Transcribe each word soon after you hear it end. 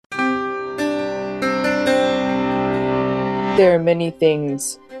there are many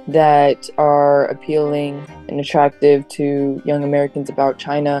things that are appealing and attractive to young Americans about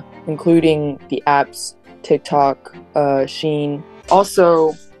China, including the apps TikTok, Shein.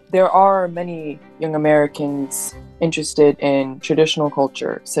 Also, there are many young Americans interested in traditional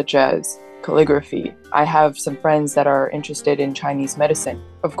culture, such as calligraphy. I have some friends that are interested in Chinese medicine.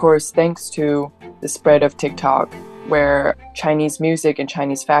 Of course, thanks to the spread of TikTok, where Chinese music and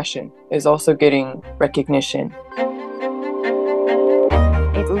Chinese fashion is also getting recognition.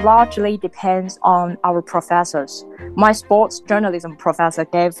 It largely depends on our professors. My sports journalism professor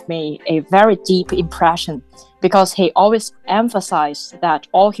gave me a very deep impression because he always emphasized that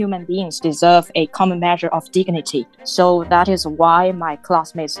all human beings deserve a common measure of dignity. So that is why my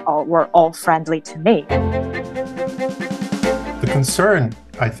classmates were all friendly to me. The concern,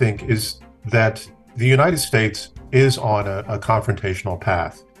 I think, is that the United States is on a confrontational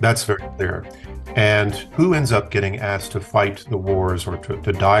path. That's very clear. And who ends up getting asked to fight the wars or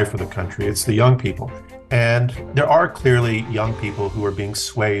to die for the country? It's the young people. And there are clearly young people who are being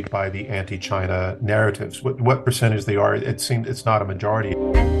swayed by the anti-China narratives. What percentage they are, it seems it's not a majority.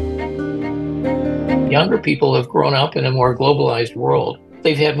 Younger people have grown up in a more globalized world.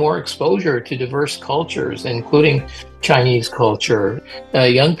 They've had more exposure to diverse cultures, including Chinese culture.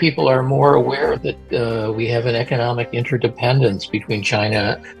 Young people are more aware that we have an economic interdependence between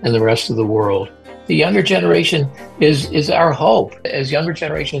China and the rest of the world. The younger generation is our hope, as younger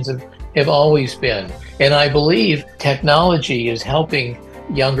generations have always been. And I believe technology is helping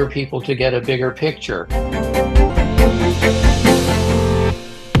younger people to get a bigger picture.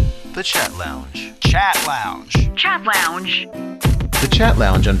 The Chat Lounge. Chat Lounge. Chat Lounge. The Chat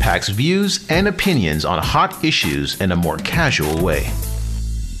Lounge unpacks views and opinions on hot issues in a more casual way.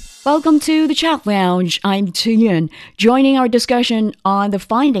 Welcome to the Chat Lounge. I'm Tuyun, joining our discussion on the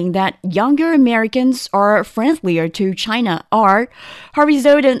finding that younger Americans are friendlier to China are Harvey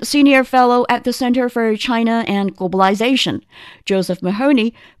Dzodin, Senior Fellow at the Center for China and Globalization, Josef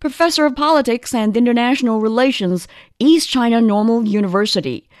Mahoney, Professor of Politics and International Relations, East China Normal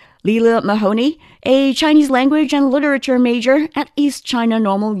University, Lile Mahoney, a Chinese language and literature major at East China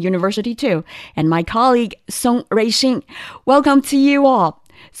Normal University too, and my colleague Song Ruixin. Welcome to you all.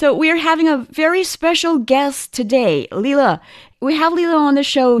 So we're having a very special guest today, Lile. We have Lile on the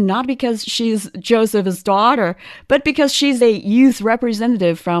show not because she's Joseph's daughter, but because she's a youth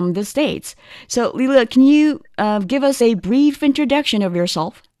representative from the States. So Lile, can you give us a brief introduction of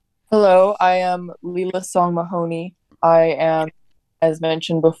yourself? Hello, I am Lile Song Mahoney. I am, as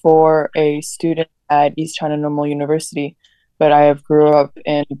mentioned before, a student at East China Normal University, but I have grew up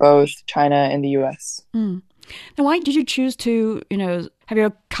in both China and the U.S. Now, why did you choose to, have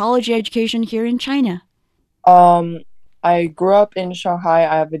your college education here in China? I grew up in Shanghai.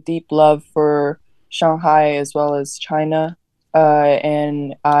 I have a deep love for Shanghai as well as China,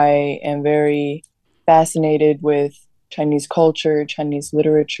 and I am very fascinated with Chinese culture, Chinese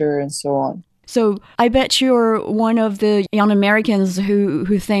literature, and so on. So I bet you're one of the young Americans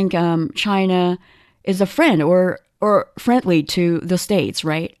who think China is a friend or friendly to the States,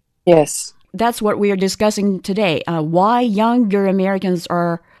 right? Yes. That's what we are discussing today. Why younger Americans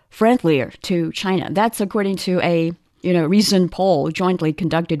are friendlier to China. That's according to a recent poll jointly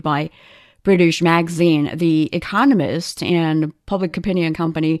conducted by British magazine The Economist and public opinion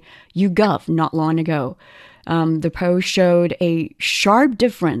company YouGov not long ago. The poll showed a sharp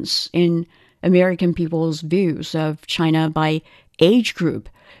difference in American people's views of China by age group.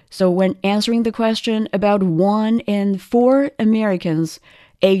 So when answering the question, about 1 in 4 Americans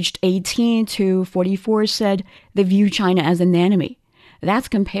aged 18 to 44 said they view China as an enemy. That's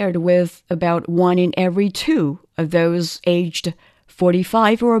compared with about 1 in every 2 of those aged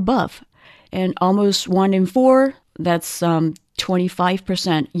 45 or above. And almost 1 in 4, that's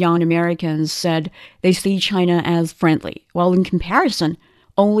 25% young Americans said they see China as friendly. While in comparison,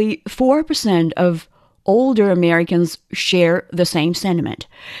 only 4% of older Americans share the same sentiment.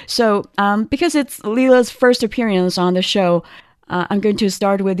 So because it's Lila's first appearance on the show, I'm going to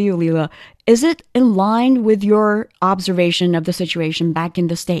start with you, Lile. Is it in line with your observation of the situation back in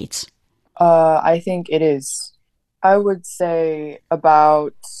the States? I think it is. I would say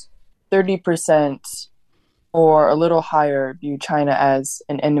about 30% or a little higher view China as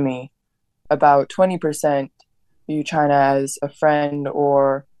an enemy. About 20% view China as a friend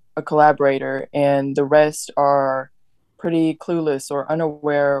or a collaborator, and the rest are pretty clueless or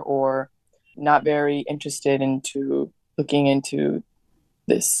unaware or not very interested into looking into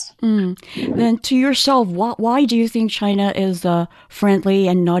this. Then to yourself, why do you think China is friendly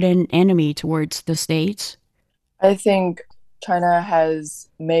and not an enemy towards the States? I think China has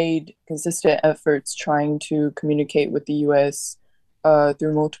made consistent efforts trying to communicate with the US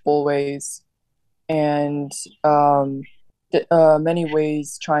through multiple ways, and many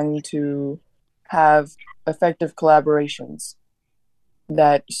ways trying to have effective collaborations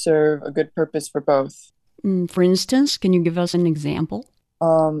that serve a good purpose for both. For instance, can you give us an example?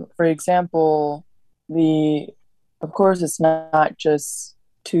 For example, of course, it's not just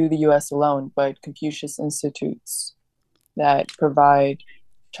to the US alone, but Confucius Institutes that provide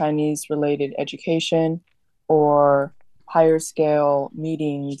Chinese-related education or higher scale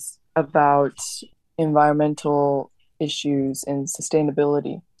meetings about environmental issues and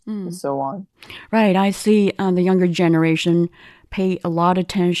sustainability and so on. Right. I see the younger generation pay a lot of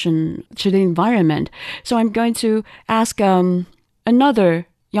attention to the environment. So I'm going to ask another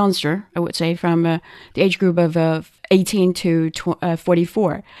youngster, I would say, from the age group of 18 to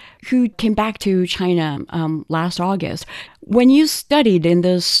 44, who came back to China last August. When you studied in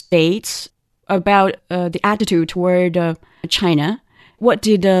the States about the attitude toward China, what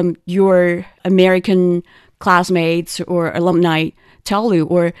did your American classmates or alumni tell you?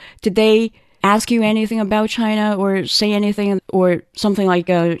 Or did they ask you anything about China or say anything or something like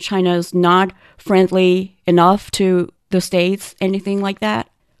China's not friendly enough to the States, anything like that?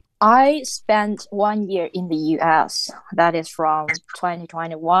 I spent 1 year in the US, that is from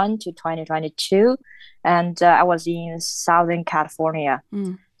 2021 to 2022, and I was in Southern California.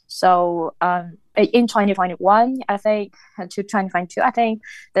 So in 2021, I think, to 2022, I think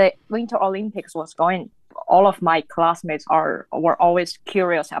the Winter Olympics was going. All of my classmates were always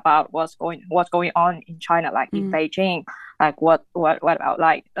curious about what's going on in China, like in Beijing, like what about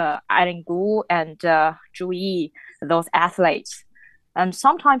like Aileen Gu and Zhu Yi, those athletes. And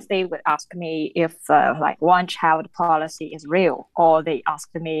sometimes they would ask me if like one-child policy is real, or they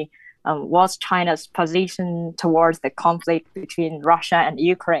asked me what's China's position towards the conflict between Russia and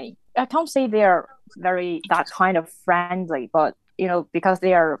Ukraine. I can't say they're very that kind of friendly, but because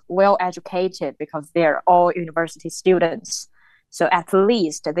they are well educated, because they're all university students, so at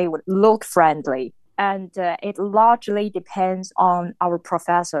least they would look friendly. And it largely depends on our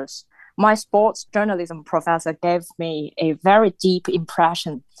professors. My sports journalism professor gave me a very deep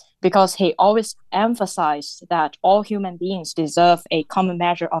impression because he always emphasized that all human beings deserve a common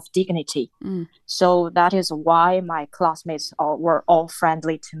measure of dignity. So that is why my classmates were all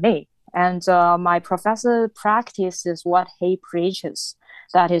friendly to me. And my professor practices what he preaches.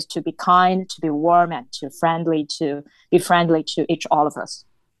 That is to be kind, to be warm, and to be friendly to each all of us.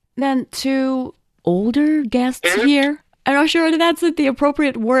 Then to older guests here, I'm not sure that's the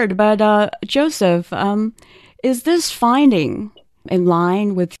appropriate word, but Joseph, is this finding in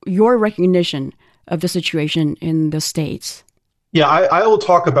line with your recognition of the situation in the States? Yeah, I will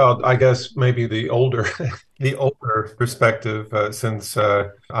talk about, I guess, maybe the older perspective, since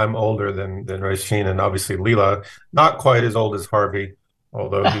I'm older than Ruixin, and obviously Lile, not quite as old as Harvey,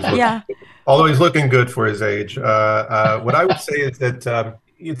 although he's looking good for his age. What I would say is that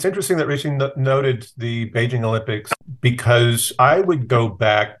it's interesting that Ruixin noted the Beijing Olympics, because I would go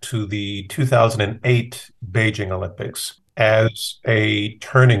back to the 2008 Beijing Olympics as a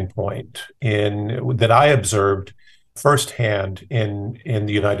turning point that I observed firsthand in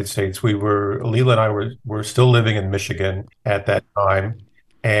the United States. Lile and I were still living in Michigan at that time.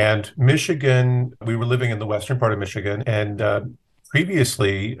 And Michigan, we were living in the western part of Michigan. And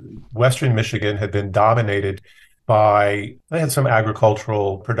previously, Western Michigan had been dominated they had some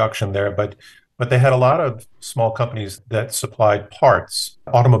agricultural production there, but they had a lot of small companies that supplied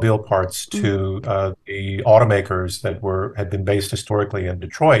automobile parts to the automakers that had been based historically in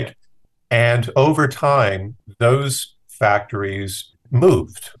Detroit. And over time, those factories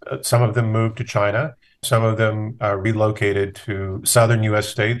moved. Some of them moved to China. Some of them relocated to southern U.S.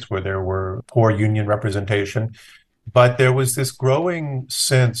 states where there were poor union representation. But there was this growing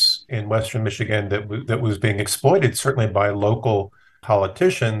sense in Western Michigan that was being exploited, certainly by local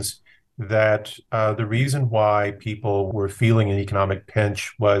politicians, that the reason why people were feeling an economic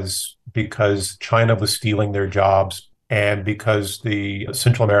pinch was because China was stealing their jobs, and because the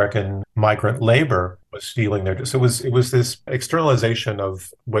Central American migrant labor was stealing their jobs. So it was this externalization of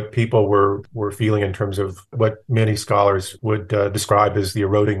what people were feeling in terms of what many scholars would describe as the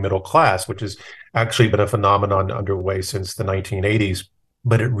eroding middle class, which has actually been a phenomenon underway since the 1980s.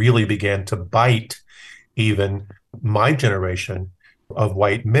 But it really began to bite even my generation of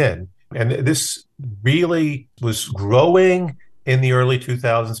white men. And this really was growing in the early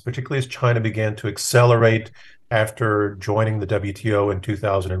 2000s, particularly as China began to accelerate after joining the WTO in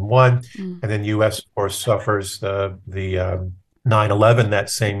 2001. And then U.S., of course, suffers the 9/11 that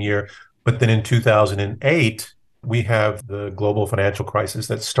same year. But then in 2008, we have the global financial crisis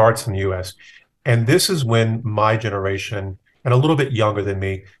that starts in the US. And this is when my generation, and a little bit younger than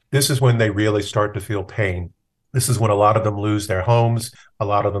me, this is when they really start to feel pain. This is when a lot of them lose their homes, a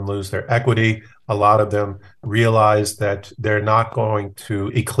lot of them lose their equity, a lot of them realize that they're not going to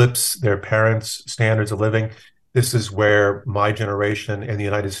eclipse their parents' standards of living. This is where my generation in the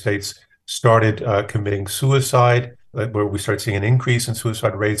United States started committing suicide, where we started seeing an increase in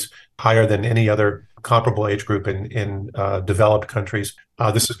suicide rates higher than any other comparable age group in developed countries.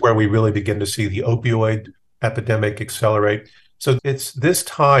 This is where we really begin to see the opioid epidemic accelerate. So it's this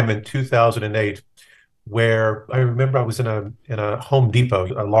time in 2008 where I remember I was in a Home Depot,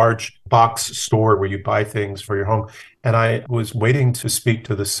 a large box store where you buy things for your home, and I was waiting to speak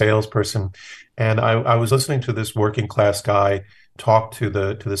to the salesperson, and I was listening to this working class guy talk to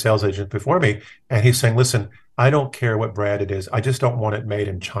the sales agent before me, and he's saying, "Listen, I don't care what brand it is, I just don't want it made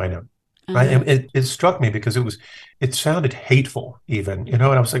in China." Right? And it struck me because it sounded hateful even, and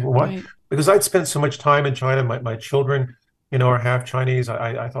I was like, well, what? Right. Because I'd spent so much time in China, my children are half Chinese.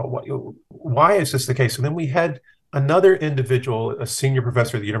 I thought, why is this the case? And then we had another individual, a senior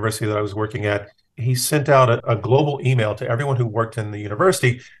professor at the university that I was working at. He sent out a global email to everyone who worked in the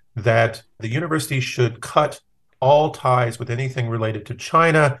university that the university should cut all ties with anything related to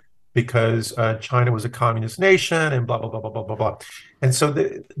China because China was a communist nation and blah, blah, blah, blah, blah, blah, blah. And so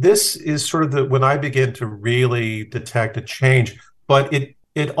this is sort of when I began to really detect a change. But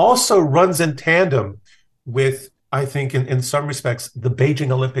it also runs in tandem with, I think, in some respects, the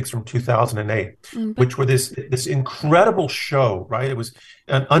Beijing Olympics from 2008, which were this incredible show, right? It was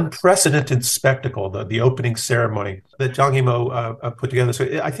an unprecedented spectacle, the opening ceremony that Zhang Yimou put together.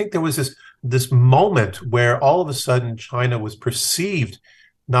 So I think there was this moment where all of a sudden China was perceived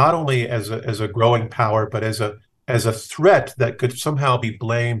not only as a growing power, but as a threat that could somehow be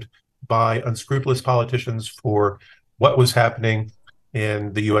blamed by unscrupulous politicians for what was happening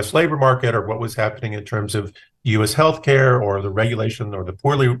in the U.S. labor market or what was happening in terms of U.S. healthcare or the regulation or the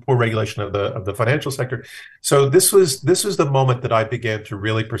poor regulation of the financial sector. So this was the moment that I began to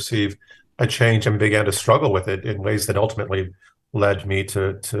really perceive a change and began to struggle with it in ways that ultimately led me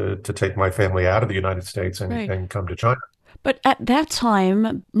to take my family out of the United States and come to China. But at that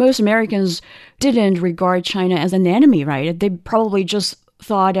time, most Americans didn't regard China as an enemy, right? They probably just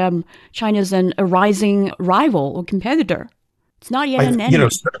thought China's a rising rival or competitor. It's not yet an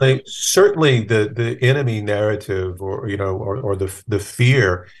enemy. Certainly the enemy narrative or the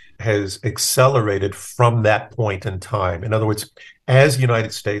fear has accelerated from that point in time. In other words, as the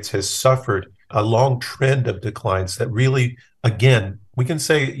United States has suffered a long trend of declines that really, again, we can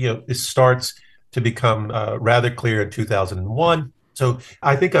say, it starts to become rather clear in 2001. So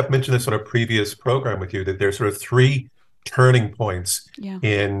I think I've mentioned this on a previous program with you, that there's sort of three turning points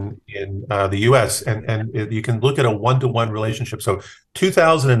in the U.S. and you can look at a one-to-one relationship. So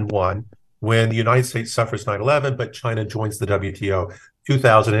 2001, when the United States suffers 9/11, but China joins the WTO.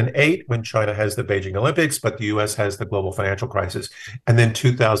 2008, when China has the Beijing Olympics, but the U.S. has the global financial crisis. And then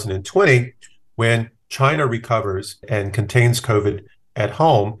 2020, when China recovers and contains COVID at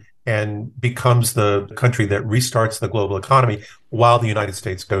home and becomes the country that restarts the global economy while the United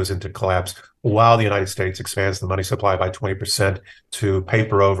States goes into collapse, while the United States expands the money supply by 20% to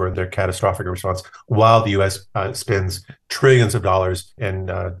paper over their catastrophic response, while the U.S. spends trillions of dollars in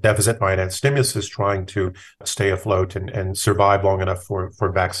deficit finance stimulus is trying to stay afloat and survive long enough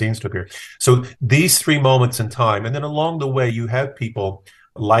for vaccines to appear. So these three moments in time, and then along the way, you have people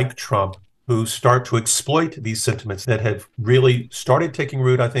like Trump who start to exploit these sentiments that have really started taking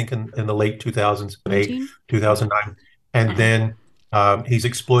root, I think, in the late 2008, 2009. And then he's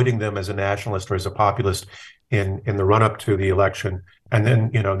exploiting them as a nationalist or as a populist in the run-up to the election. And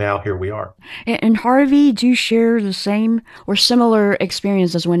then, now here we are. And Harvey, do you share the same or similar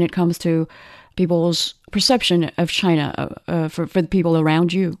experiences when it comes to people's perception of China for the people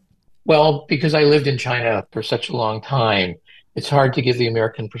around you? Well, because I lived in China for such a long time, it's hard to give the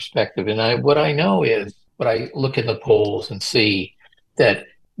American perspective. And what I know is, what I look at the polls and see, that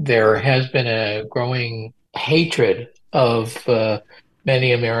there has been a growing hatred of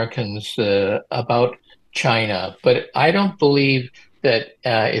many Americans about China. But I don't believe that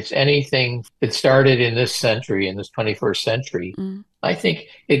it's anything that started in this century, in this 21st century. I think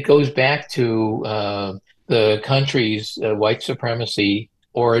it goes back to the country's white supremacy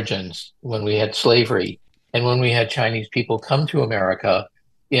origins, when we had slavery and when we had Chinese people come to America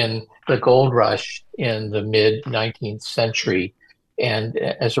in the gold rush in the mid-19th century. And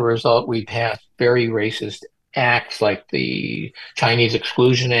as a result, we passed very racist acts like the Chinese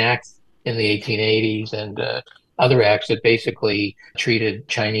Exclusion Act in the 1880s and other acts that basically treated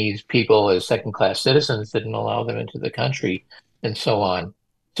Chinese people as second-class citizens, didn't allow them into the country, and so on.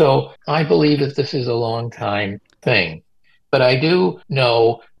 So I believe that this is a long time thing. But I do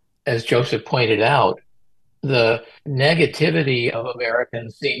know, as Joseph pointed out, the negativity of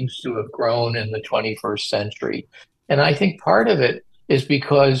Americans seems to have grown in the 21st century. And I think part of it is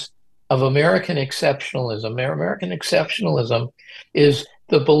because of American exceptionalism. American exceptionalism is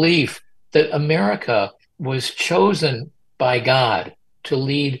the belief that America was chosen by God to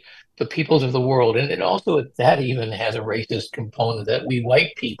lead the peoples of the world. And it also, that even has a racist component, that we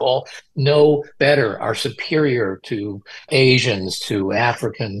white people know better, are superior to Asians, to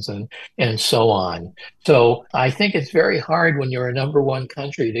Africans, and so on. So I think it's very hard when you're a number one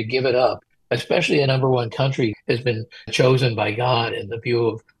country to give it up, especially a number one country has been chosen by God in the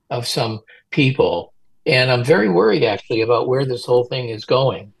view of some people. And I'm very worried actually about where this whole thing is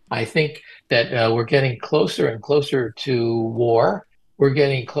going. I think that we're getting closer and closer to war. We're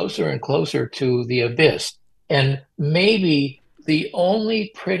getting closer and closer to the abyss. And maybe the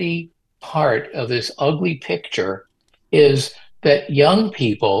only pretty part of this ugly picture is that young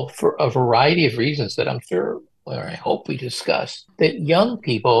people, for a variety of reasons that I'm sure, or I hope we discuss, that young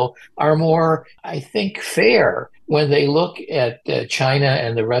people are more, I think, fair when they look at China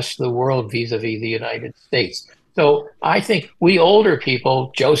and the rest of the world vis-a-vis the United States. So I think we older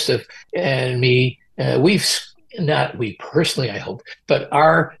people, Joseph and me, we've not we personally, I hope, but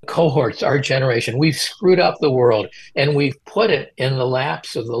our cohorts, our generation, we've screwed up the world and we've put it in the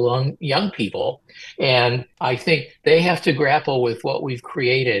laps of the young people. And I think they have to grapple with what we've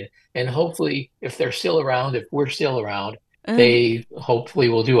created. And hopefully, if they're still around, if we're still around, they hopefully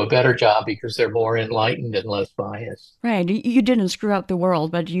will do a better job because they're more enlightened and less biased. Right. You didn't screw up the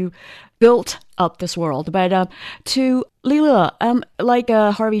world, but you built up this world. But to Lile, like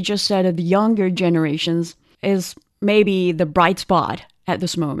Harvey just said, the younger generations is maybe the bright spot at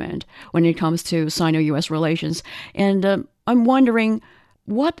this moment when it comes to Sino-US relations. And I'm wondering,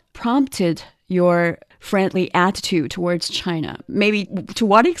 what prompted your friendly attitude towards China? Maybe to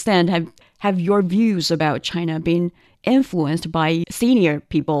what extent have your views about China been influenced by senior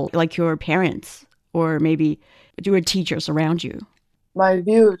people like your parents or maybe your teachers around you? My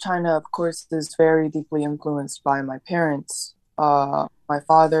view of China, of course, is very deeply influenced by my parents. My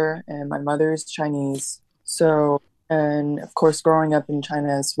father and my mother is Chinese. So, and of course, growing up in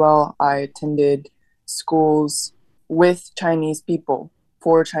China as well, I attended schools with Chinese people,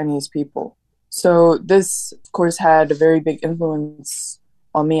 for Chinese people. So this, of course, had a very big influence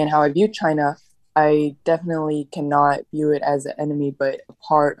on me and how I view China. I definitely cannot view it as an enemy, but a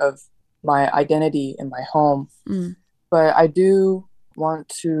part of my identity in my home. But I do want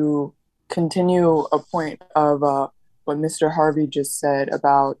to continue a point of what Mr. Harvey just said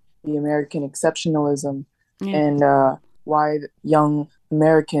about the American exceptionalism and why young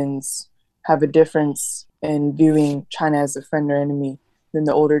Americans have a difference in viewing China as a friend or enemy than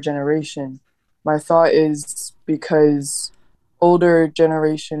the older generation. My thought is because older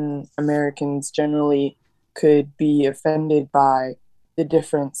generation Americans generally could be offended by the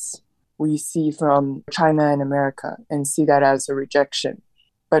difference we see from China and America and see that as a rejection.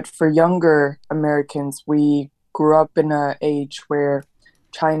 But for younger Americans, we grew up in an age where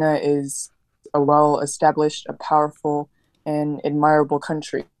China is a well-established, a powerful, and admirable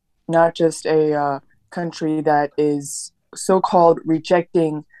country, not just a country that is so-called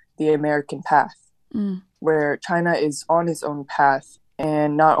rejecting the American path, where China is on its own path.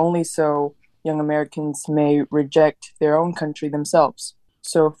 And not only so, young Americans may reject their own country themselves.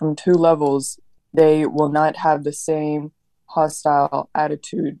 So from two levels, they will not have the same hostile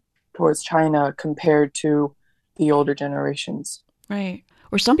attitude towards China compared to the older generations. Right.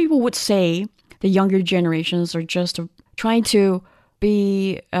 Or some people would say the younger generations are just trying to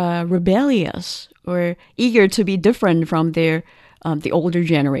be rebellious or eager to be different from their the older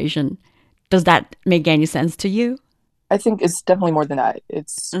generation. Does that make any sense to you? I think it's definitely more than that.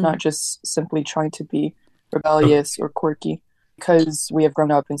 It's not just simply trying to be rebellious or quirky, because we have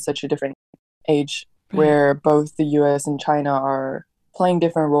grown up in such a different age where both the US and China are playing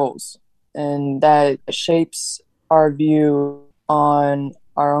different roles. And that shapes our view on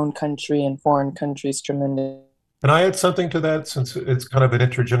our own country and foreign countries tremendously. Can I add something to that, since it's kind of an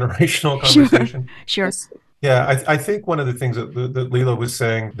intergenerational conversation? Sure. Yeah, I think one of the things that Lile was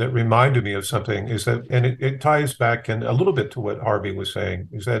saying that reminded me of something is that, and it ties back in a little bit to what Harvey was saying,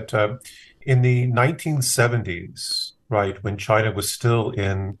 is that in the 1970s, right, when China was still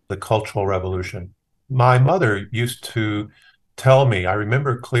in the Cultural Revolution, my mother used to tell me, I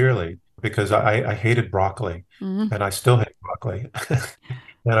remember clearly, because I hated broccoli, and I still hate broccoli.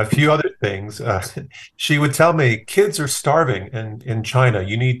 and a few other things. She would tell me, kids are starving in China.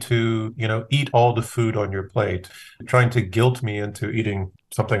 You need to, eat all the food on your plate, trying to guilt me into eating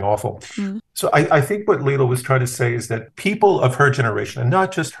something awful. Mm. So I think what Lila was trying to say is that people of her generation, and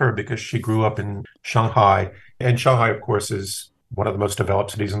not just her, because she grew up in Shanghai, and Shanghai, of course, is one of the most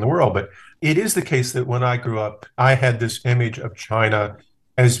developed cities in the world. But it is the case that when I grew up, I had this image of China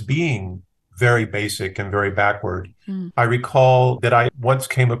as being very basic and very backward. Mm. I recall that I once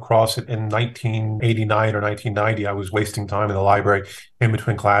came across it in 1989 or 1990. I was wasting time in the library in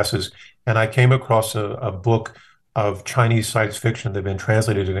between classes, and I came across a book of Chinese science fiction that had been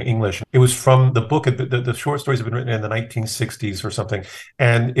translated into English. It was from the book, the short stories have been written in the 1960s or something.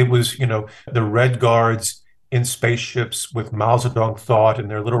 And it was, the Red Guards in spaceships with Mao Zedong thought in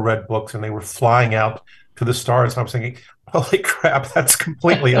their little red books, and they were flying out to the stars. And I was thinking, holy crap, that's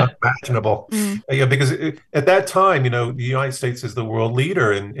completely unimaginable. Mm. Yeah, because at that time, the United States is the world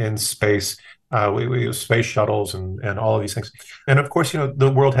leader in space. We have space shuttles and all of these things. And of course,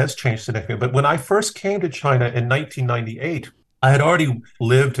 the world has changed significantly. But when I first came to China in 1998, I had already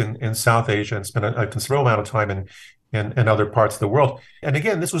lived in South Asia and spent a considerable amount of time in other parts of the world. And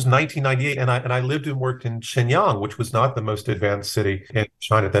again, this was 1998, and I lived and worked in Shenyang, which was not the most advanced city in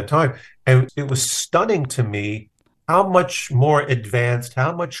China at that time. And it was stunning to me how much more advanced,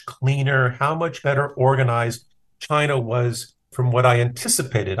 how much cleaner, how much better organized China was from what I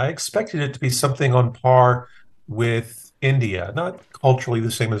anticipated. I expected it to be something on par with India, not culturally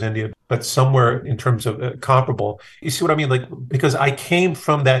the same as India, but somewhere in terms of comparable. You see what I mean? Like, because I came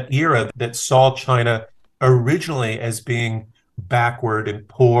from that era that saw China originally as being backward and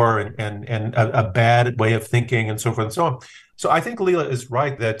poor and a bad way of thinking and so forth and so on. So I think Lila is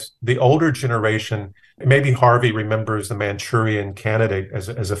right that the older generation, maybe Harvey remembers The Manchurian Candidate as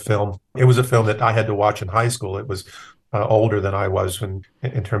a film. It was a film that I had to watch in high school. It was older than I was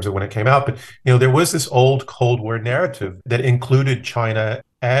in terms of when it came out. But, there was this old Cold War narrative that included China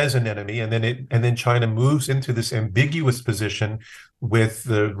as an enemy. And then China moves into this ambiguous position with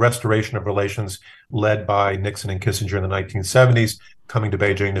the restoration of relations led by Nixon and Kissinger in the 1970s, coming to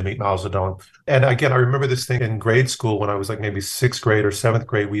Beijing to meet Mao Zedong. And again, I remember this thing in grade school when I was like maybe sixth grade or seventh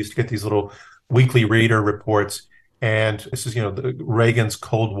grade. We used to get these little weekly reader reports. And this is, Reagan's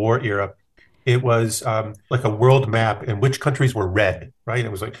Cold War era. It was like a world map in which countries were red, right?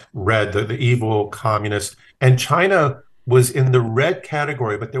 It was like red, the evil communist. And China was in the red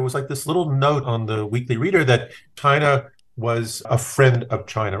category, but there was like this little note on the weekly reader that China was a friend of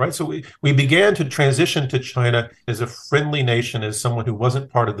China, right? So we began to transition to China as a friendly nation, as someone who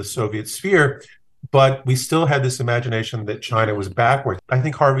wasn't part of the Soviet sphere, but we still had this imagination that China was backward. I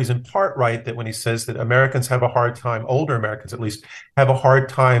think Harvey's in part right that when he says that Americans have a hard time, older Americans at least, have a hard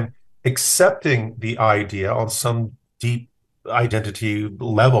time accepting the idea on some deep identity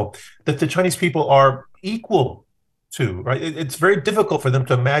level that the Chinese people are equal to, right? It's very difficult for them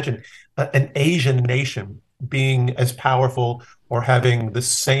to imagine an Asian nation being as powerful or having the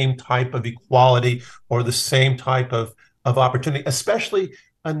same type of equality or the same type of opportunity, especially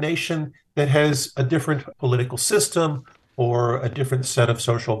a nation that has a different political system or a different set of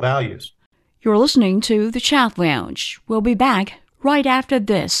social values. You're listening to The Chat Lounge. We'll be back right after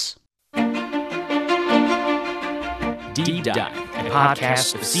this. Deep Dive, a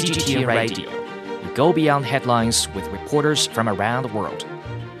podcast of CGTN Radio. We go beyond headlines with reporters from around the world.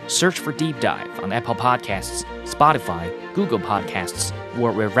 Search for Deep Dive on Apple Podcasts, Spotify, Google Podcasts,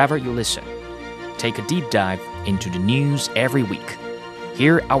 or wherever you listen. Take a deep dive into the news every week.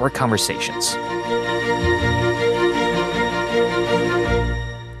 Hear our conversations.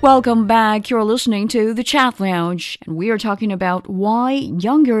 Welcome back. You're listening to The Chat Lounge, and we are talking about why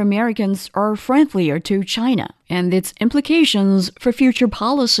younger Americans are friendlier to China and its implications for future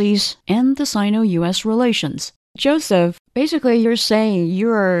policies and the Sino-US relations. Joseph, basically you're saying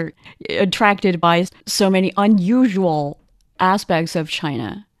you're attracted by so many unusual aspects of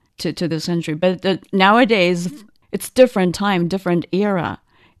China to this country, but nowadays it's different time, different era.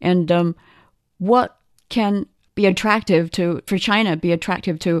 And what can be attractive for China, be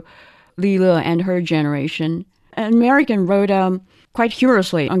attractive to Lile and her generation? An American wrote quite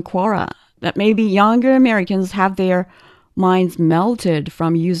humorously on Quora that maybe younger Americans have their minds melted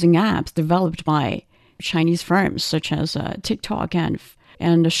from using apps developed by Chinese firms such as TikTok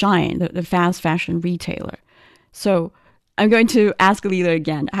and Shine, the fast fashion retailer. So I'm going to ask Lile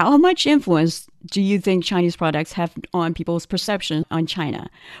again, how much influence do you think Chinese products have on people's perception on China,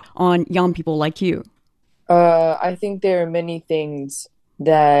 on young people like you? I think there are many things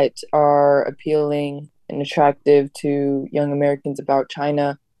that are appealing and attractive to young Americans about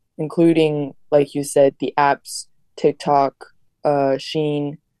China, including, like you said, the apps, TikTok,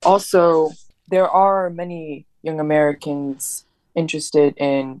 Shein. Also, there are many young Americans interested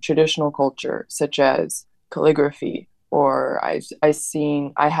in traditional culture, such as calligraphy, or I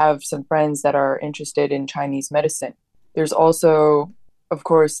have some friends that are interested in Chinese medicine. There's also, of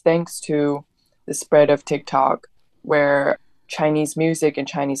course, thanks to the spread of TikTok, where Chinese music and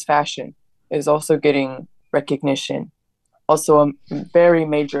Chinese fashion is also getting recognition. Also, a very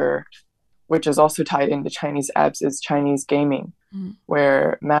major, which is also tied into Chinese apps, is Chinese gaming,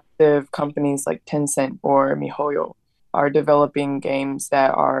 where massive companies like Tencent or MiHoYo are developing games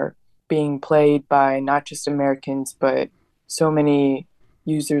that are being played by not just Americans, but so many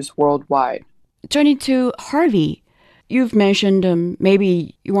users worldwide. Turning to Harvey, you've mentioned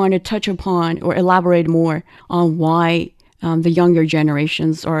maybe you want to touch upon or elaborate more on why the younger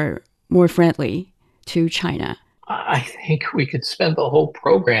generations are more friendly to China. I think we could spend the whole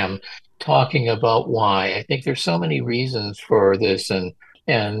program talking about why. I think there's so many reasons for this,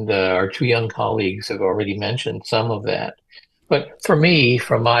 and our two young colleagues have already mentioned some of that. But for me,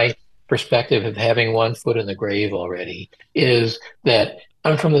 from my perspective of having one foot in the grave already, is that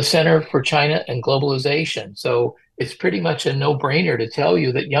I'm from the Center for China and Globalization. So it's pretty much a no-brainer to tell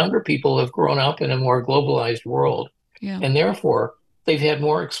you that younger people have grown up in a more globalized world. Yeah. And therefore, they've had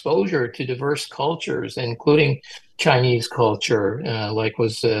more exposure to diverse cultures, including Chinese culture, like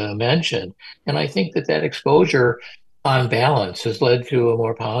was mentioned. And I think that exposure, on balance, has led to a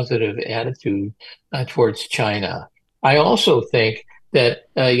more positive attitude towards China. I also think that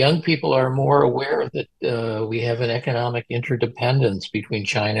young people are more aware that we have an economic interdependence between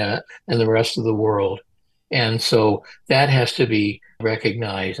China and the rest of the world. And so that has to be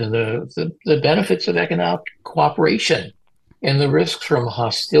recognized. And the benefits of economic cooperation and the risks from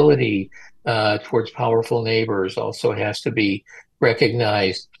hostility towards powerful neighbors also has to be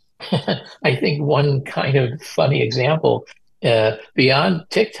recognized. I think one kind of funny example beyond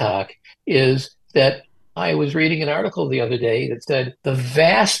TikTok is that I was reading an article the other day that said the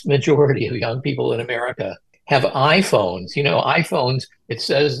vast majority of young people in America have iPhones. You know, iPhones, it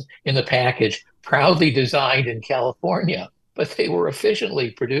says in the package, proudly designed in California, but they were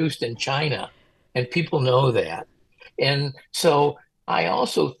efficiently produced in China. And people know that. And so I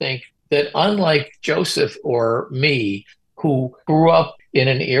also think that unlike Joseph or me, who grew up in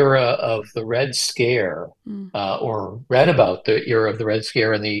an era of the Red Scare, or read about the era of the Red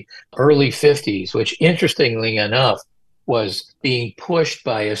Scare in the early 50s, which interestingly enough was being pushed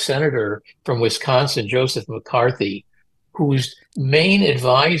by a senator from Wisconsin, Joseph McCarthy, whose main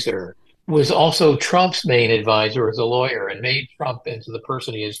advisor was also Trump's main advisor as a lawyer and made Trump into the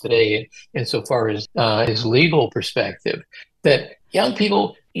person he is today insofar as his legal perspective. That young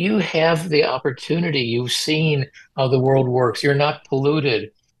people, you have the opportunity. You've seen how the world works. You're not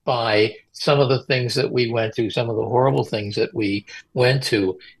polluted by some of the things that we went through, some of the horrible things that we went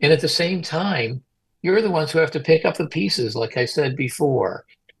to. And at the same time, you're the ones who have to pick up the pieces, like I said before.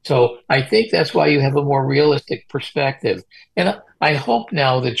 So I think that's why you have a more realistic perspective. And I hope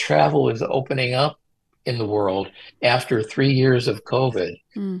now that travel is opening up in the world after 3 years of COVID,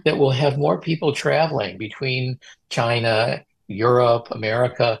 that we'll have more people traveling between China, Europe,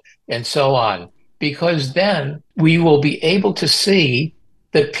 America, and so on, because then we will be able to see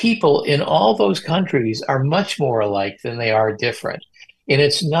that people in all those countries are much more alike than they are different. And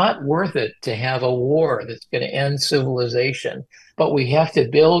it's not worth it to have a war that's going to end civilization, but we have to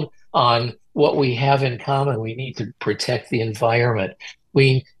build on what we have in common. We need to protect the environment.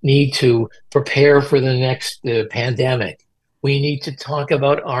 We need to prepare for the next pandemic. We need to talk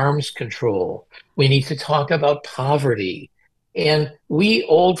about arms control. We need to talk about poverty. And we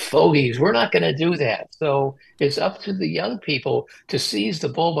old fogies, we're not going to do that. So it's up to the young people to seize the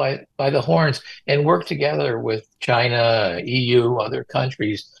bull by the horns and work together with China, EU, other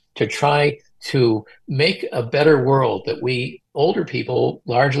countries to try to make a better world that we older people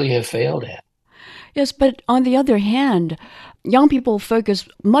largely have failed at. Yes, but on the other hand, young people focus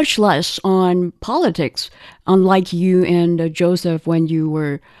much less on politics, unlike you and Joseph when you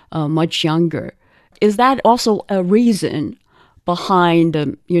were much younger. Is that also a reason behind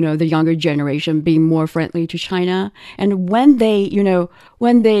the younger generation being more friendly to China? And when they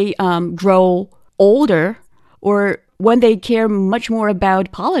grow older, or when they care much more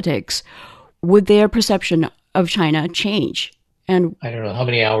about politics, would their perception of China change? And I don't know, how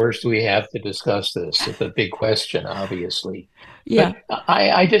many hours do we have to discuss this? It's a big question, obviously. yeah, But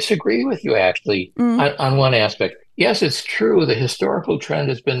I disagree with you, actually, on one aspect. Yes, it's true. The historical trend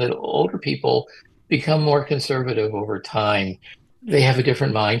has been that older people become more conservative over time. They have a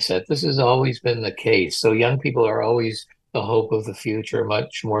different mindset. This has always been the case. So young people are always the hope of the future,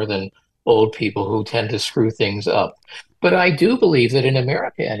 much more than old people who tend to screw things up. But I do believe that in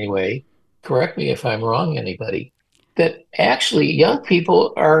America anyway, correct me if I'm wrong, anybody, that actually young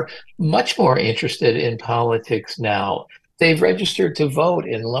people are much more interested in politics now. They've registered to vote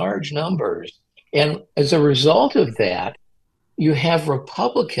in large numbers. And as a result of that, you have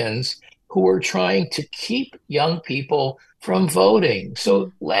Republicans who are trying to keep young people from voting.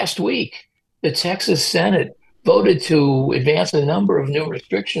 So last week, the Texas Senate voted to advance a number of new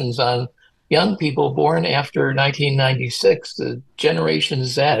restrictions on young people born after 1996, the Generation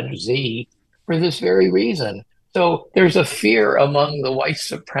Z, for this very reason. So there's a fear among the white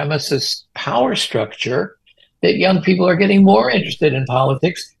supremacist power structure that young people are getting more interested in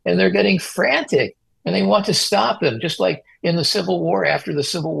politics and they're getting frantic and they want to stop them, just like in the Civil War, after the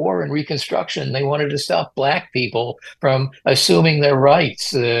Civil War and Reconstruction, they wanted to stop Black people from assuming their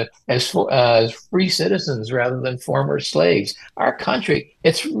rights as free citizens rather than former slaves. Our country,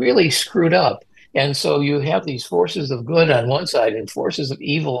 it's really screwed up. And so you have these forces of good on one side and forces of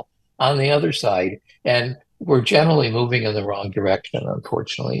evil on the other side. And we're generally moving in the wrong direction,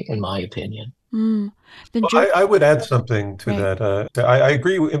 unfortunately, in my opinion. Mm. I would add something to Right. that. I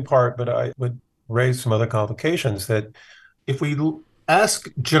agree in part, but I would raise some other complications that if we ask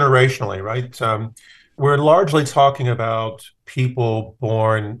generationally, right, we're largely talking about people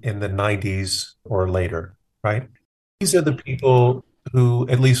born in the 90s or later, right? These are the people who,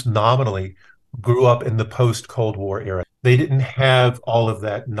 at least nominally, grew up in the post-Cold War era. They didn't have all of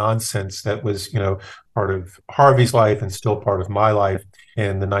that nonsense that was, part of Harvey's life and still part of my life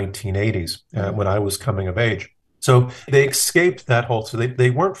in the 1980s when I was coming of age. So they escaped that whole, so they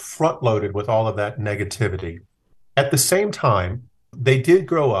weren't front-loaded with all of that negativity. At the same time, they did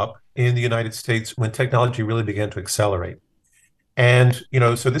grow up in the United States when technology really began to accelerate. And,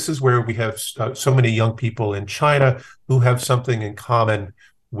 so this is where we have so many young people in China who have something in common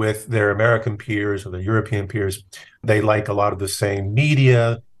with their American peers or their European peers. They like a lot of the same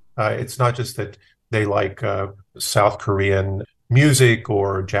media. It's not just that they like South Korean music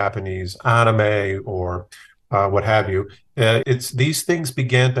or Japanese anime or what have you. It's these things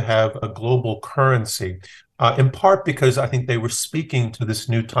began to have a global currency. In part because I think they were speaking to this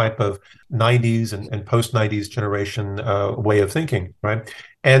new type of 90s and post-90s generation way of thinking, right?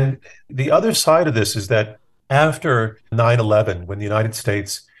 And the other side of this is that after 9/11, when the United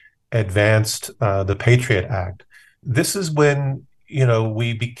States advanced the Patriot Act, this is when,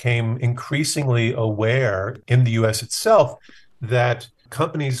 we became increasingly aware in the US itself that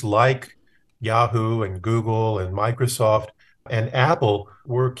companies like Yahoo and Google and Microsoft and Apple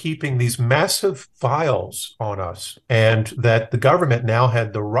were keeping these massive files on us, and that the government now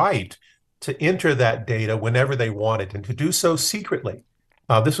had the right to enter that data whenever they wanted and to do so secretly.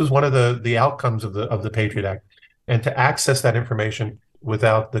 This was one of the outcomes of the Patriot Act, and to access that information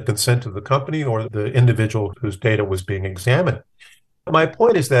without the consent of the company or the individual whose data was being examined. My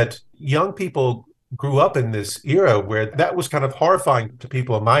point is that young people grew up in this era where that was kind of horrifying to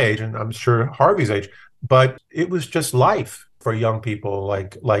people of my age, and I'm sure Harvey's age, but it was just life for young people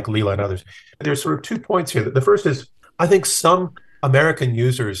like Lile and others. There's sort of 2 points here. The first is, I think some American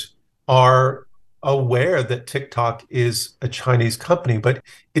users are aware that TikTok is a Chinese company, but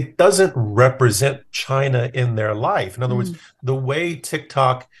it doesn't represent China in their life. In other words, the way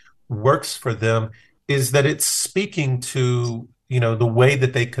TikTok works for them is that it's speaking to the way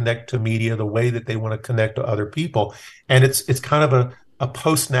that they connect to media, the way that they want to connect to other people. And it's kind of a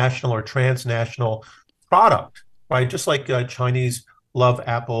post-national or transnational product, right? Just like Chinese love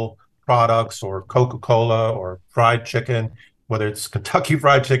Apple products or Coca-Cola or fried chicken, whether it's Kentucky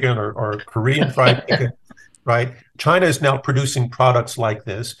Fried Chicken or Korean Fried Chicken, right? China is now producing products like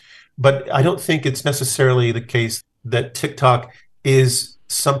this, but I don't think it's necessarily the case that TikTok is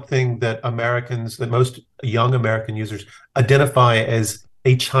something that most young American users identify as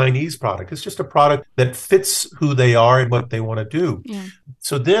a Chinese product. It's just a product that fits who they are and what they want to do. Yeah.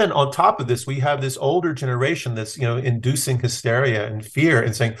 So then on top of this, we have this older generation that's, inducing hysteria and fear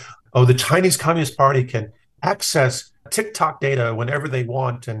and saying, oh, the Chinese Communist Party can access TikTok data whenever they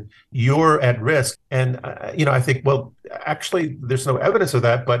want, and you're at risk. And, I think, well, actually, there's no evidence of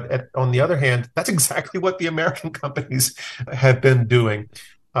that. But on the other hand, that's exactly what the American companies have been doing.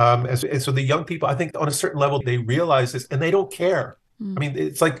 And so the young people, I think on a certain level, they realize this and they don't care. I mean,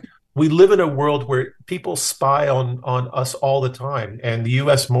 it's like we live in a world where people spy on us all the time. And the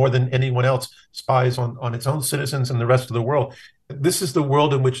U.S., more than anyone else, spies on its own citizens and the rest of the world. This is the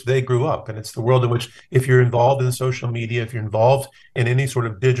world in which they grew up. And it's the world in which, if you're involved in social media, if you're involved in any sort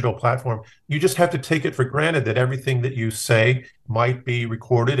of digital platform, you just have to take it for granted that everything that you say might be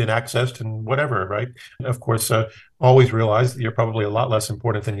recorded and accessed and whatever, right? And of course, always realize that you're probably a lot less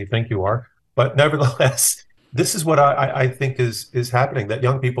important than you think you are. But nevertheless, this is what I think is happening, that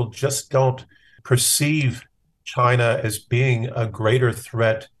young people just don't perceive China as being a greater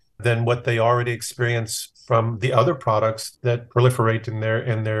threat than what they already experience from the other products that proliferate in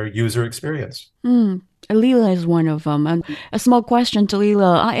their user experience. Lile is one of them. And a small question to Lile.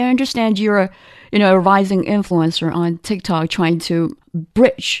 I understand you're a rising influencer on TikTok trying to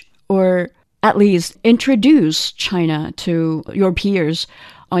bridge or at least introduce China to your peers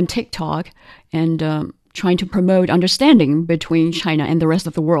on TikTok and trying to promote understanding between China and the rest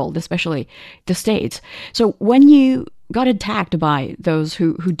of the world, especially the States. So when you got attacked by those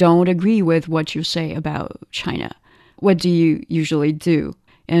who don't agree with what you say about China, what do you usually do?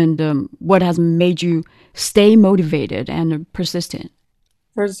 And what has made you stay motivated and persistent?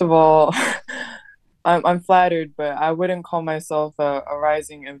 First of all, I'm flattered, but I wouldn't call myself a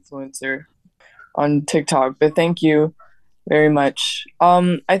rising influencer on TikTok. But thank you very much.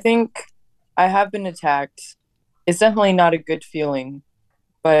 I think I have been attacked. It's definitely not a good feeling,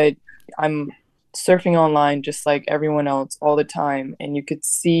 but I'm surfing online just like everyone else all the time, and you could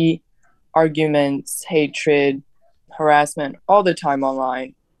see arguments, hatred, harassment all the time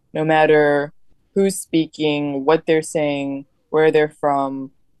online, no matter who's speaking, what they're saying, where they're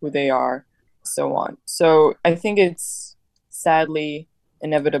from, who they are, so on. So I think it's sadly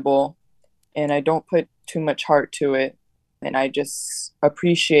inevitable, and I don't put too much heart to it, and I just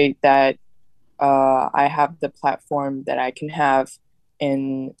appreciate that I have the platform that I can have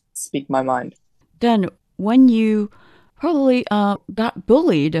and speak my mind. Then when you probably got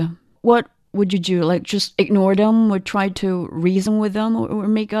bullied, what would you do? Like just ignore them or try to reason with them or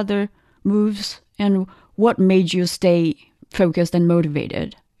make other moves? And what made you stay focused and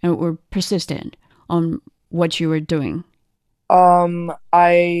motivated or persistent on what you were doing?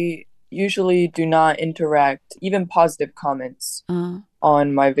 I usually do not interact, even positive comments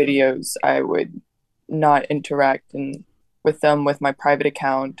on my videos. I would not interact with them with my private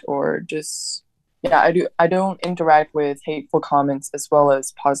account, or just I don't interact with hateful comments as well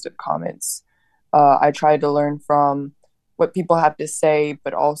as positive comments. I try to learn from what people have to say,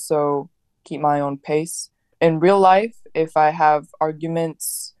 but also keep my own pace. In real life, if I have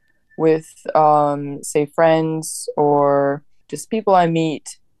arguments with, say, friends or just people I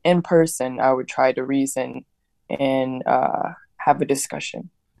meet in person, I would try to reason and have a discussion.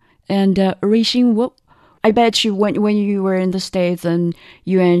 And Ruixin, I bet you when you were in the States and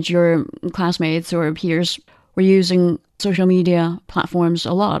you and your classmates or peers were using social media platforms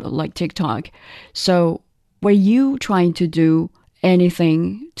a lot, like TikTok. So were you trying to do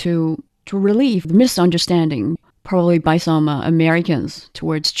anything to relieve the misunderstanding, probably by some Americans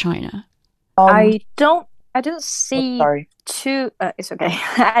towards China? I didn't see sorry. it's okay.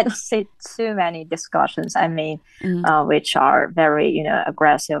 I don't see too many discussions. I mean, which are very,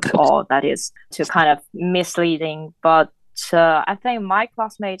 aggressive, or that is to kind of misleading. But I think my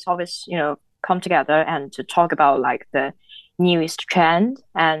classmates always, come together and to talk about like the newest trend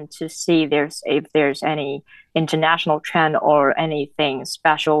and to see if there's any international trend or anything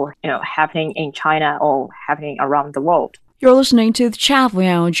special, happening in China or happening around the world. You're listening to the Chat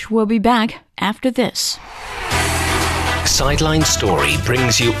Lounge. We'll be back after this. Sideline Story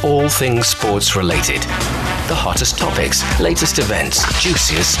brings you all things sports related. The hottest topics, latest events,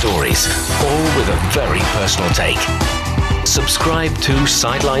 juiciest stories, all with a very personal take. Subscribe to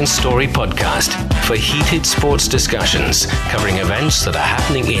Sideline Story Podcast for heated sports discussions covering events that are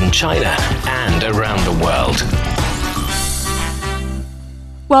happening in China and around the world.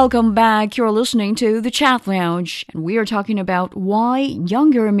 Welcome back. You're listening to the Chat Lounge, and we are talking about why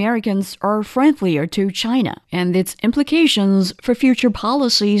younger Americans are friendlier to China and its implications for future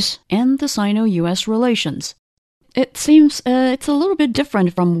policies and the Sino-US relations. It seems it's a little bit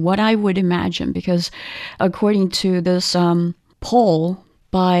different from what I would imagine, because according to this poll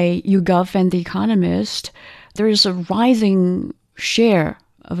by YouGov and The Economist, there is a rising share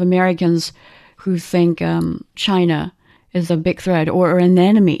of Americans who think China is a big threat or an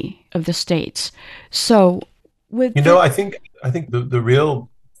enemy of the States. So with I think the real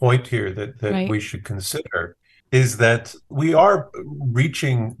point here that right. we should consider is that we are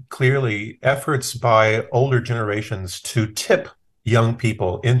reaching clearly efforts by older generations to tip young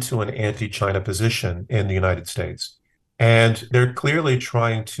people into an anti-China position in the United States. And they're clearly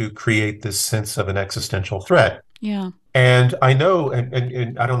trying to create this sense of an existential threat. Yeah. And I know,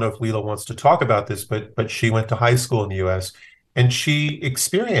 and I don't know if Lile wants to talk about this, but she went to high school in the U.S. And she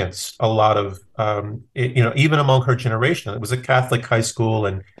experienced a lot of, even among her generation. It was a Catholic high school,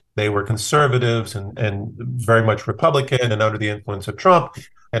 and they were conservatives and very much Republican and under the influence of Trump.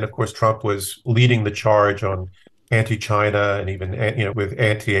 And of course, Trump was leading the charge on anti-China and even, with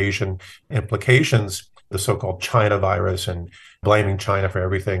anti-Asian implications, the so-called China virus and blaming China for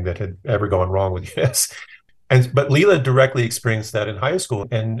everything that had ever gone wrong with the US. But Lila directly experienced that in high school,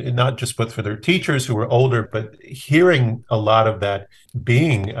 and not just for their teachers who were older, but hearing a lot of that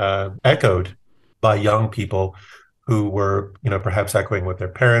being echoed by young people who were, perhaps echoing what their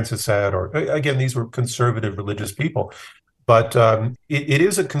parents had said, or again, these were conservative religious people. But it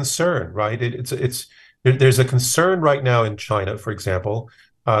is a concern, right? There's a concern right now in China, for example.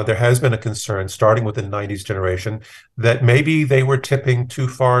 There has been a concern starting with the 90s generation that maybe they were tipping too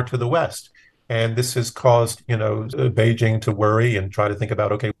far to the West. And this has caused, Beijing to worry and try to think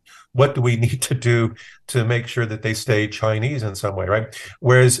about, okay, what do we need to do to make sure that they stay Chinese in some way, right?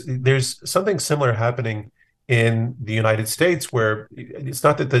 Whereas there's something similar happening in the United States, where it's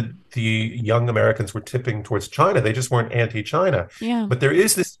not that the young Americans were tipping towards China; they just weren't anti-China. Yeah. But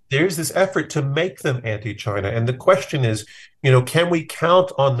there's this effort to make them anti-China, and the question is, can we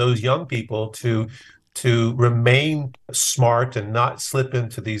count on those young people to remain smart and not slip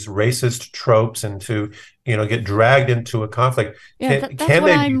into these racist tropes and to, get dragged into a conflict? Yeah, that's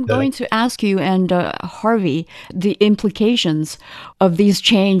what I'm going to ask you and Harvey, the implications of these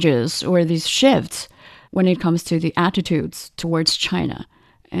changes or these shifts when it comes to the attitudes towards China.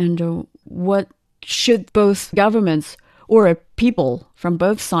 And what should both governments or people from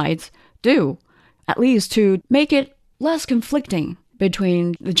both sides do, at least to make it less conflicting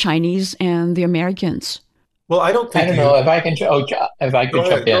between the Chinese and the Americans? Well, I don't know if I can. If I could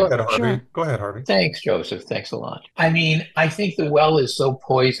jump in. Go ahead, Harvey. Sure. Go ahead, Harvey. Thanks, Joseph. Thanks a lot. I mean, I think the well is so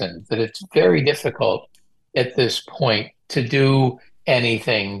poisoned that it's very difficult at this point to do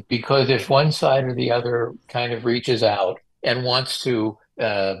anything, because if one side or the other kind of reaches out and wants to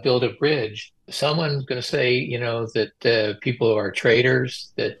build a bridge, someone's going to say, that people are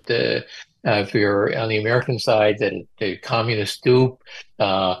traitors, that if you're on the American side, that the communist dupe.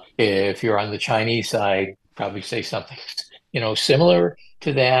 If you're on the Chinese side, probably say something, similar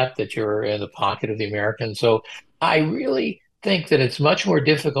to that you're in the pocket of the Americans. So I really think that it's much more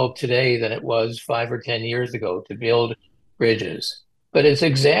difficult today than it was 5 or 10 years ago to build bridges. But it's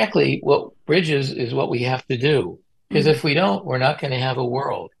exactly what bridges is what we have to do. Because if we don't, we're not going to have a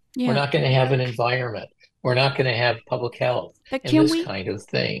world. Yeah. We're not going to have an environment. We're not going to have public health and this kind of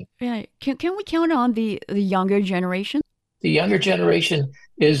thing. Yeah. Can we count on the younger generation? The younger generation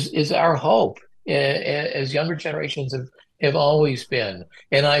is our hope, as younger generations have always been.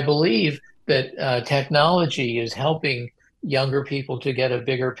 And I believe that technology is helping younger people to get a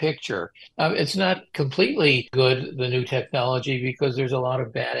bigger picture. It's not completely good, the new technology, because there's a lot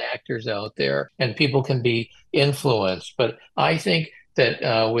of bad actors out there and people can be influenced. But I think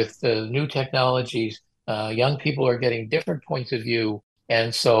that with the new technologies, young people are getting different points of view.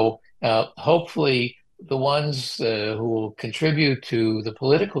 And so hopefully the ones who will contribute to the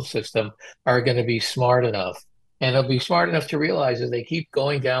political system are going to be smart enough. And they'll be smart enough to realize that they keep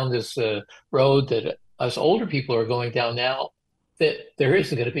going down this road that us older people are going down now, that there is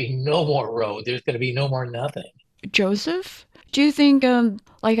going to be no more road. There's going to be no more nothing. Joseph, do you think,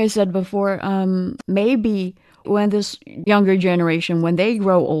 like I said before, maybe when this younger generation, when they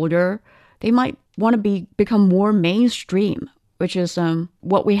grow older, they might want to become more mainstream, which is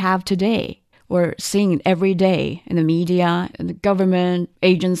what we have today, or seeing every day in the media, in the government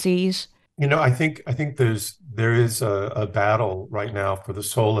agencies? I think there is a battle right now for the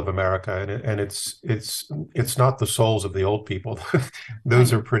soul of America, and it's not the souls of the old people.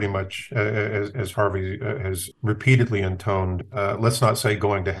 Those are pretty much, as Harvey has repeatedly intoned, let's not say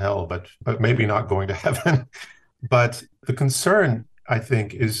going to hell, but maybe not going to heaven. But the concern, I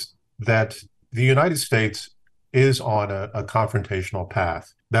think, is that the United States is on a confrontational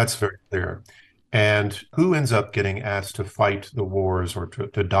path. That's very clear. And who ends up getting asked to fight the wars or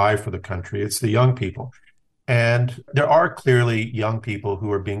to die for the country? It's the young people. And there are clearly young people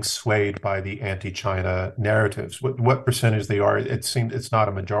who are being swayed by the anti-China narratives. What percentage they are, it seems it's not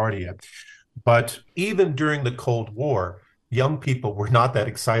a majority yet. But even during the Cold War, young people were not that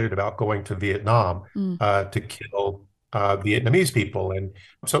excited about going to Vietnam to kill Vietnamese people. And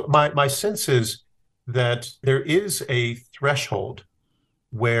so my sense is that there is a threshold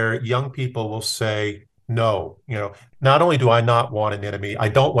where young people will say, no, not only do I not want an enemy, I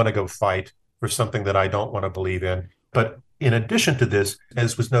don't want to go fight for something that I don't want to believe in. But in addition to this,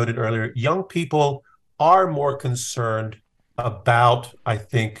 as was noted earlier, young people are more concerned about, I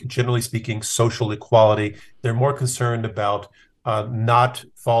think, generally speaking, social equality. They're more concerned about not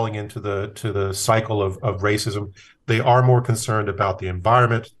falling into the cycle of racism. They are more concerned about the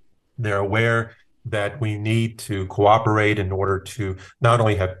environment. They're aware that we need to cooperate in order to not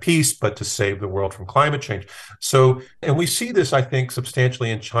only have peace, but to save the world from climate change. So, and we see this, I think,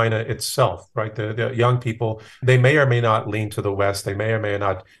 substantially in China itself, right? The young people, they may or may not lean to the West. They may or may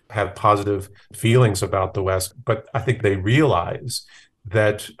not have positive feelings about the West, but I think they realize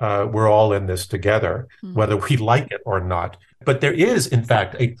that we're all in this together, whether we like it or not. But there is, in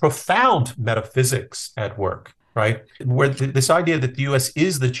fact, a profound metaphysics at work, right? Where this idea that the U.S.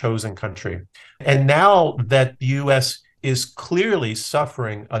 is the chosen country. And now that the U.S. is clearly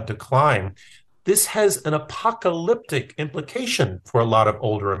suffering a decline, this has an apocalyptic implication for a lot of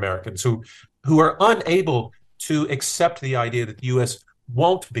older Americans who are unable to accept the idea that the U.S.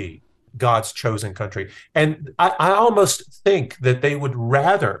 won't be God's chosen country. And I almost think that they would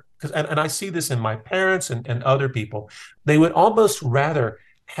rather, and I see this in my parents and other people, they would almost rather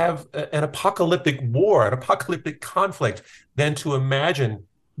have an apocalyptic war, an apocalyptic conflict, than to imagine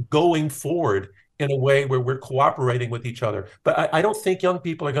going forward in a way where we're cooperating with each other. But I don't think young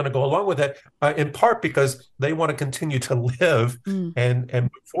people are going to go along with that, in part because they want to continue to live and move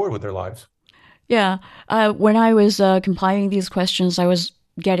forward with their lives. Yeah. When I was compiling these questions, I was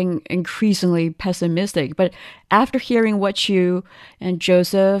getting increasingly pessimistic. But after hearing what you and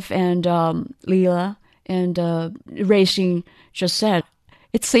Joseph and Lile and Ruixin just said,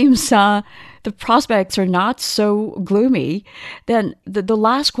 it seems the prospects are not so gloomy. Then the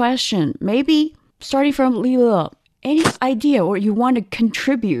last question, maybe starting from Lile, any idea or you want to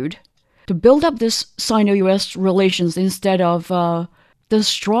contribute to build up this Sino-US relations instead of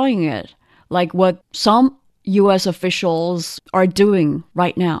destroying it, like what some U.S. officials are doing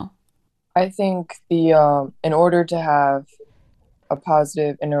right now? I think in order to have a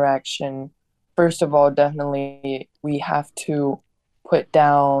positive interaction, first of all, definitely we have to put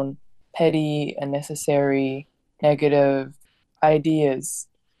down petty, unnecessary, negative ideas,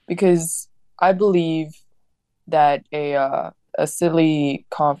 because I believe that a silly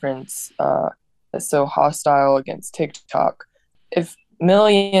conference that's so hostile against TikTok, if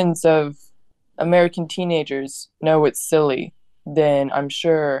millions of American teenagers know it's silly, then I'm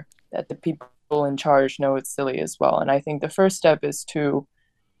sure that the people in charge know it's silly as well. And I think the first step is to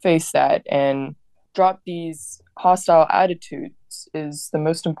face that and drop these hostile attitudes is the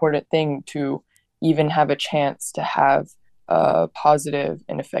most important thing to even have a chance to have a positive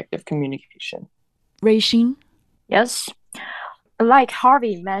and effective communication. Ruixin? Yes. Like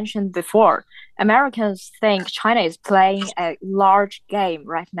Harvey mentioned before, Americans think China is playing a large game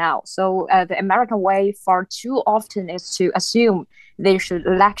right now. So the American way far too often is to assume they should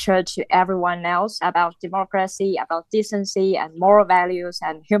lecture to everyone else about democracy, about decency and moral values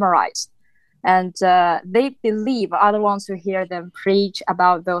and human rights. And they believe other ones to hear them preach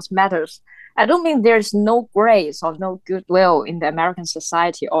about those matters. I don't mean there's no grace or no goodwill in the American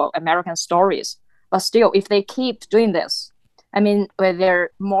society or American stories. But still, if they keep doing this, I mean, with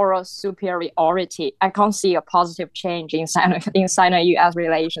their moral superiority, I can't see a positive change in Sino-US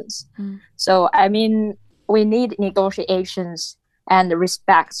relations. So, I mean, we need negotiations and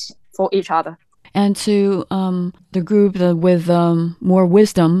respect for each other. And to the group with more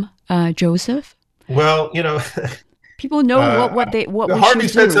wisdom, Joseph? Well, people know what we Harvey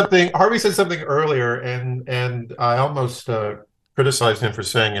should do. Harvey said something earlier, and I almost criticized him for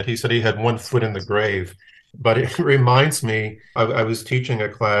saying it. He said he had one foot in the grave. But it reminds me, I was teaching a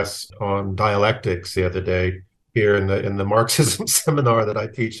class on dialectics the other day here in the Marxism seminar that I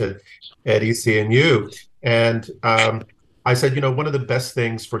teach at ECNU. And I said, one of the best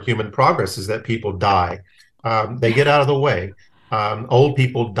things for human progress is that people die. They get out of the way. Old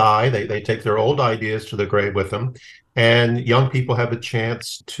people die. They take their old ideas to the grave with them. And young people have a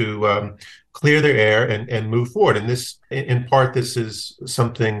chance to clear their air and move forward. And this, in part, this is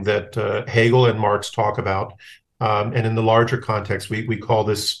something that Hegel and Marx talk about. And in the larger context, we call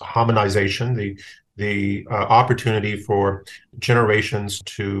this hominization, the opportunity for generations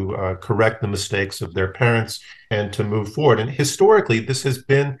to correct the mistakes of their parents and to move forward. And historically, this has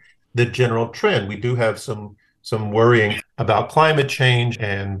been the general trend. We do have some worrying about climate change,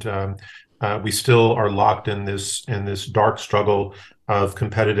 and we still are locked in this dark struggle of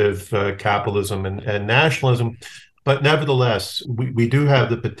competitive capitalism and nationalism. But nevertheless, we do have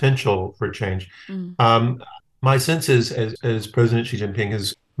the potential for change. My sense is, as President Xi Jinping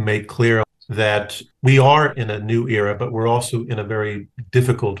has made clear, that we are in a new era, but we're also in a very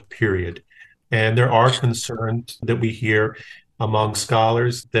difficult period. And there are concerns that we hear among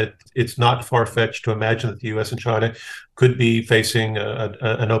scholars that it's not far-fetched to imagine that the U.S. and China could be facing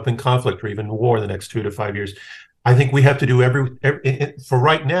an open conflict or even war in the next 2 to 5 years. I think we have to do for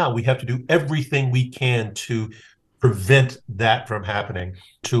right now, we have to do everything we can to prevent that from happening,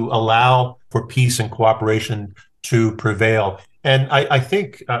 to allow for peace and cooperation to prevail. And I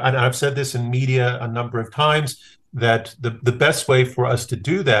think, and I've said this in media a number of times, that the best way for us to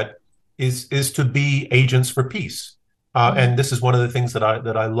do that is to be agents for peace. And this is one of the things that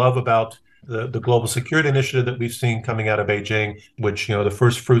I love about the global security initiative that we've seen coming out of Beijing, which, the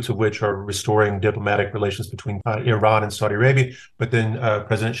first fruits of which are restoring diplomatic relations between Iran and Saudi Arabia, but then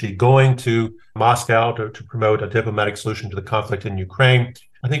President Xi going to Moscow to promote a diplomatic solution to the conflict in Ukraine.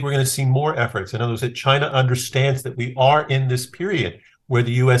 I think we're going to see more efforts. In other words, that China understands that we are in this period where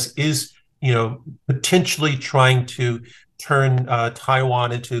the U.S. is, potentially trying to turn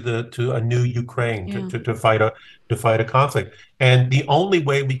Taiwan into a new Ukraine to fight a conflict. And the only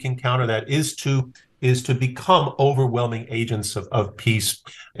way we can counter that is to become overwhelming agents of peace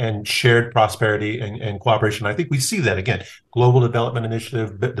and shared prosperity and cooperation. I think we see that again. Global Development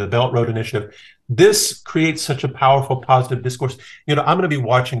Initiative, the Belt Road Initiative. This creates such a powerful, positive discourse. I'm going to be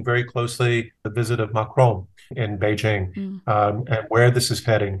watching very closely the visit of Macron in Beijing and where this is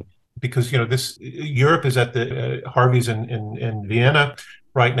heading. Because Europe is at the Harvey's in Vienna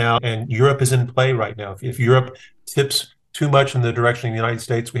right now, and Europe is in play right now. If Europe tips too much in the direction of the United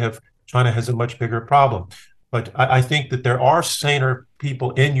States, China has a much bigger problem. But I think that there are saner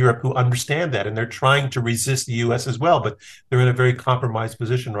people in Europe who understand that, and they're trying to resist the U.S. as well. But they're in a very compromised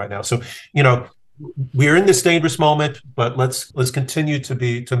position right now. So we're in this dangerous moment, but let's continue to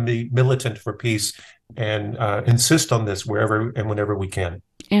be militant for peace and insist on this wherever and whenever we can.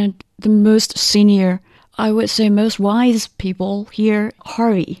 And the most senior, I would say most wise people here,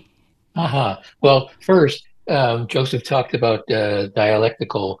 Harvey. Well, first, Joseph talked about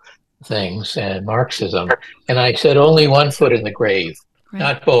dialectical things and Marxism. And I said only one foot in the grave,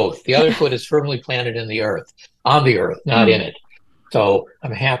 not both. The other foot is firmly planted in the earth, on the earth, not in it. So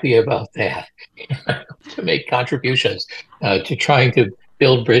I'm happy about that, to make contributions to trying to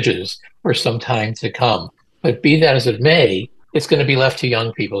build bridges for some time to come. But be that as it may, it's going to be left to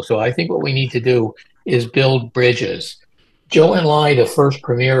young people. So I think what we need to do is build bridges. Zhou Enlai, the first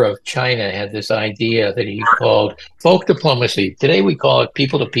premier of China, had this idea that he called folk diplomacy. Today we call it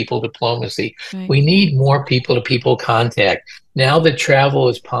people-to-people diplomacy. Right. We need more people-to-people contact. Now that travel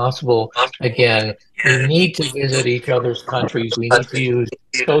is possible again, we need to visit each other's countries. We need to use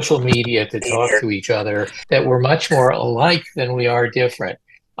social media to talk to each other, that we're much more alike than we are different.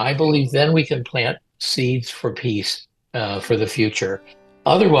 I believe then we can plant seeds for peace for the future.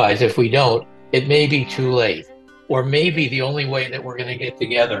 Otherwise, if we don't, it may be too late. Or maybe the only way that we're going to get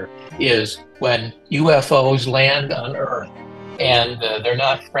together is when UFOs land on Earth and they're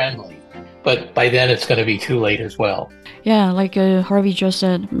not friendly. But by then it's going to be too late as well. Yeah, like Harvey just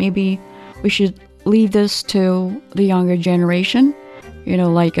said, maybe we should leave this to the younger generation.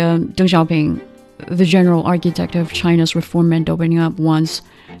 Like Deng Xiaoping, the general architect of China's reform and opening up, once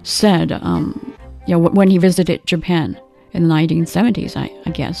said, when he visited Japan in the 1970s, I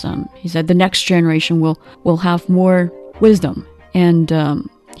guess, he said the next generation will have more wisdom, and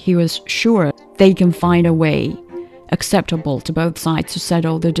he was sure they can find a way acceptable to both sides to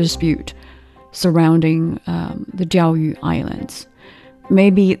settle the dispute surrounding the Diaoyu Islands.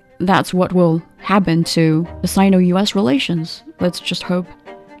 Maybe that's what will happen to the Sino-U.S. relations. Let's just hope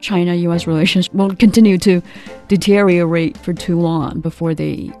China-U.S. relations won't continue to deteriorate for too long before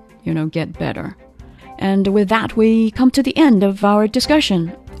they, get better. And with that, we come to the end of our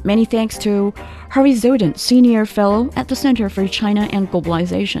discussion. Many thanks to Harvey Dzodin, Senior Fellow at the Center for China and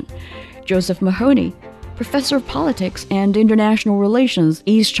Globalization, Josef Mahoney, Professor of Politics and International Relations,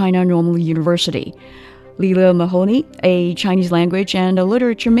 East China Normal University, Lile Mahoney, a Chinese language and a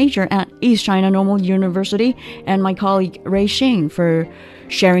literature major at East China Normal University, and my colleague Ruixin for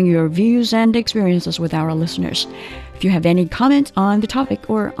sharing your views and experiences with our listeners. If you have any comment on the topic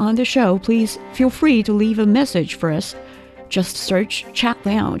or on the show, please feel free to leave a message for us. Just search Chat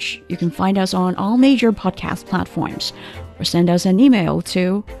Lounge. You can find us on all major podcast platforms, or send us an email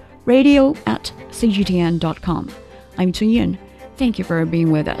to radio@cgtn.com. I'm Chun Yin. Thank you for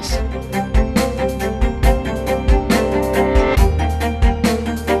being with us.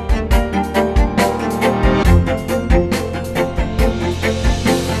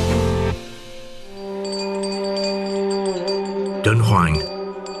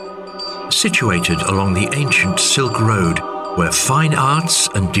 Situated along the ancient Silk Road, where fine arts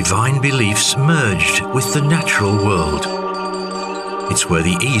and divine beliefs merged with the natural world. It's where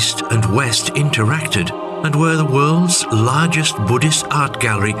the East and West interacted and where the world's largest Buddhist art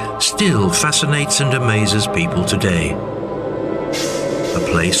gallery still fascinates and amazes people today. A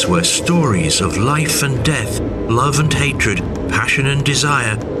place where stories of life and death, love and hatred, passion and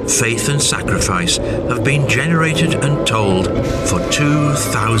desire, faith and sacrifice have been generated and told for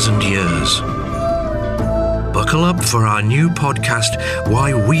 2,000 years. Buckle up for our new podcast,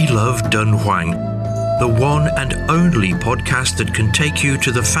 Why We Love Dunhuang, the one and only podcast that can take you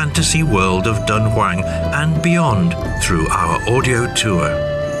to the fantasy world of Dunhuang and beyond through our audio tour.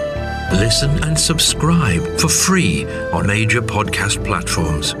 Listen and subscribe for free on major podcast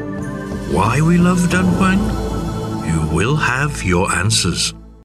platforms. Why We Love Dunhuang? You will have your answers.